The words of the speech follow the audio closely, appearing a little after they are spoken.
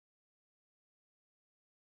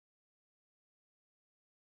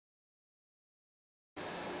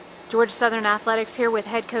Georgia Southern Athletics here with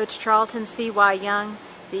head coach Charlton C.Y. Young.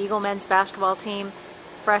 The Eagle men's basketball team,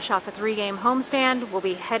 fresh off a 3-game homestand, will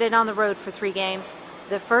be headed on the road for 3 games.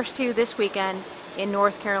 The first 2 this weekend in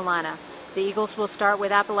North Carolina. The Eagles will start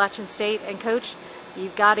with Appalachian State. And Coach,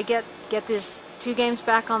 you've got to get this 2 games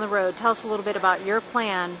back on the road. Tell us a little bit about your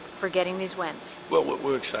plan for getting these wins. Well,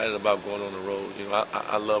 we're excited about going on the road. You know,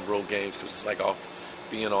 I love road games because it's like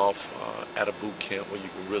being off at a boot camp where you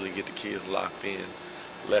can really get the kids locked in,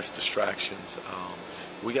 less distractions.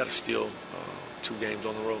 We got to steal 2 games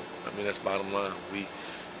on the road. I mean, that's bottom line. We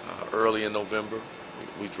early in November,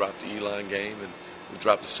 we dropped the Elon game and we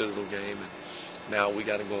dropped the Citadel game, and now we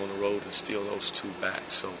got to go on the road and steal those 2 back.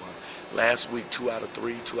 So last week, 2 out of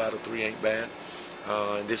 3 ain't bad.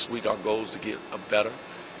 And this week our goal is to get a better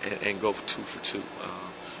and go for 2 for 2.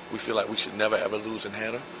 We feel like we should never ever lose in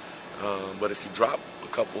Hannah, but if you drop a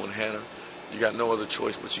couple in Hannah, you got no other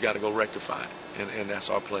choice but you got to go rectify it, and that's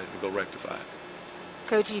our plan, to go rectify it.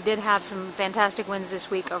 Coach, you did have some fantastic wins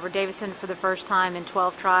this week over Davidson for the first time in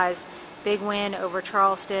 12 tries. Big win over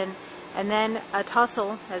Charleston. And then a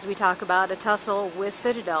tussle, as we talk about, a tussle with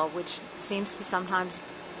Citadel, which seems to sometimes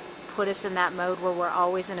put us in that mode where we're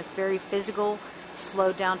always in a very physical,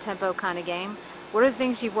 slowed down tempo kind of game. What are the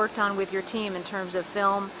things you've worked on with your team in terms of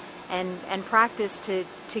film and practice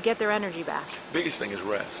to get their energy back? Biggest thing is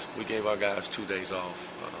rest. We gave our guys 2 days off.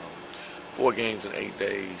 4 games in 8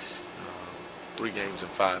 days, 3 games in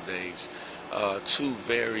 5 days. 2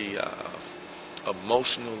 very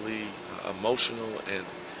emotional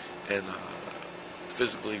and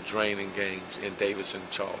physically draining games in Davidson and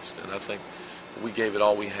Charleston. I think we gave it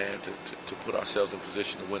all we had to put ourselves in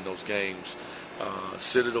position to win those games.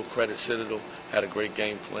 Citadel, credit Citadel, had a great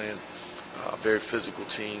game plan. Very physical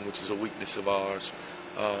team, which is a weakness of ours.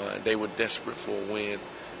 They were desperate for a win,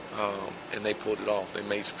 and they pulled it off. They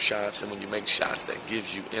made some shots, and when you make shots, that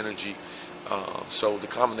gives you energy. So the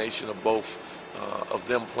combination of both of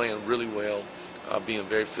them playing really well, being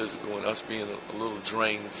very physical, and us being a little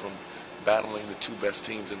drained from battling the 2 best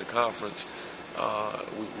teams in the conference,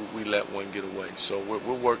 we let one get away. So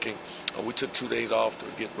we're working. We took 2 days off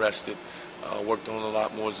to get rested, worked on a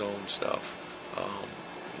lot more zone stuff.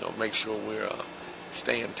 Make sure we're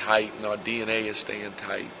staying tight, and our DNA is staying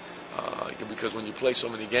tight. Because when you play so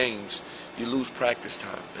many games, you lose practice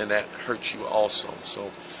time, and that hurts you also.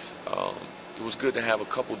 So it was good to have a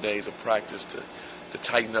couple days of practice to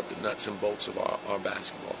tighten up the nuts and bolts of our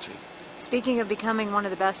basketball team. Speaking of becoming one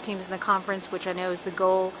of the best teams in the conference, which I know is the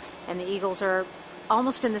goal, and the Eagles are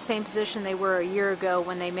almost in the same position they were a year ago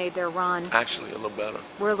when they made their run. Actually, a little better.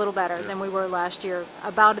 We're a little better than we were last year,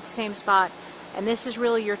 about at the same spot. And this is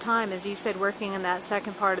really your time, as you said, working in that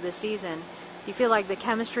second part of the season. Do you feel like the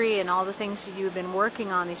chemistry and all the things that you've been working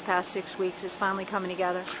on these past 6 weeks is finally coming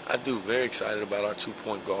together? I do. Very excited about our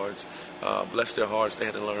 2-point guards. Bless their hearts, they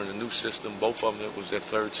had to learn a new system. Both of them, it was their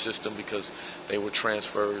 3rd system because they were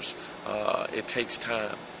transfers. It takes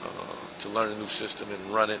time to learn a new system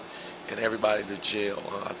and run it, and everybody to gel.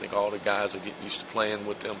 I think all the guys are getting used to playing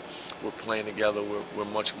with them. We're playing together. We're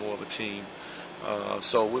much more of a team.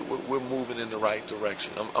 So we're moving in the right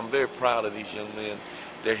direction. I'm very proud of these young men.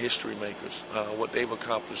 They're history makers. What they've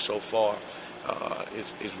accomplished so far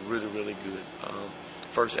is really, really good.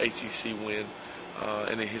 First ACC win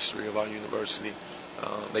in the history of our university.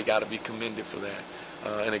 They got to be commended for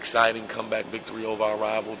that. An exciting comeback victory over our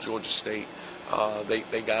rival, Georgia State.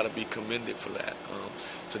 They got to be commended for that.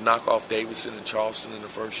 To knock off Davidson and Charleston in the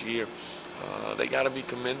first year, they got to be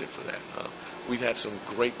commended for that. We've had some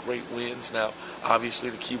great wins. Now,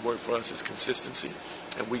 obviously, the key word for us is consistency,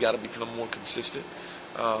 and we got to become more consistent.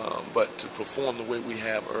 But to perform the way we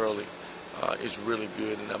have early is really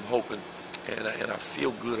good, and I'm hoping and I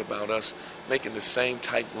feel good about us making the same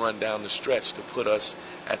type run down the stretch to put us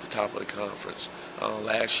at the top of the conference.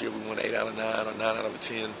 Last year, we won 8 out of 9 or 9 out of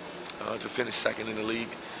 10 to finish 2nd in the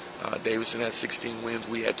league. Davidson had 16 wins.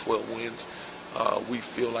 We had 12 wins. We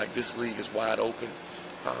feel like this league is wide open,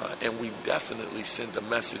 and we definitely send a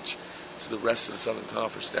message to the rest of the Southern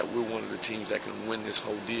Conference that we're one of the teams that can win this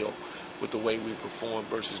whole deal with the way we perform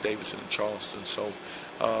versus Davidson and Charleston. So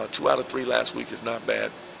 2 out of 3 last week is not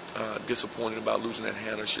bad. Disappointed about losing at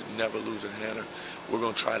Hannah. Should never lose at Hannah. We're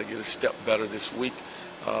going to try to get a step better this week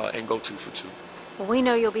and go 2 for 2. Well, we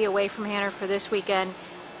know you'll be away from Hannah for this weekend.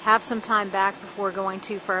 Have some time back before going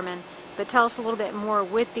to Furman. But tell us a little bit more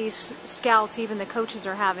with these scouts, even the coaches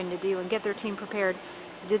are having to do and get their team prepared.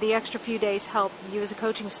 Did the extra few days help you as a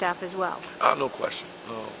coaching staff as well? No question.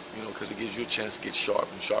 Because it gives you a chance to get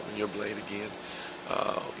sharp and sharpen your blade again.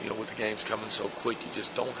 With the games coming so quick, you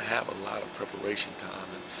just don't have a lot of preparation time.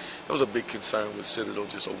 And it was a big concern with Citadel,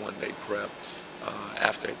 just a 1-day prep.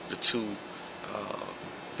 after the two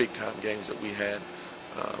big-time games that we had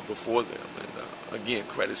before them. And again,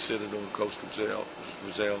 credit Citadel and Coach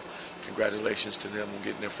Rizal. Congratulations to them on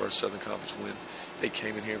getting their first Southern Conference win. They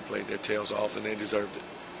came in here and played their tails off, and they deserved it.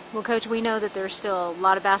 Well, Coach, we know that there's still a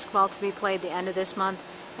lot of basketball to be played the end of this month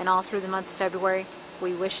and all through the month of February.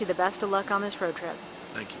 We wish you the best of luck on this road trip.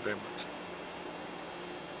 Thank you very much.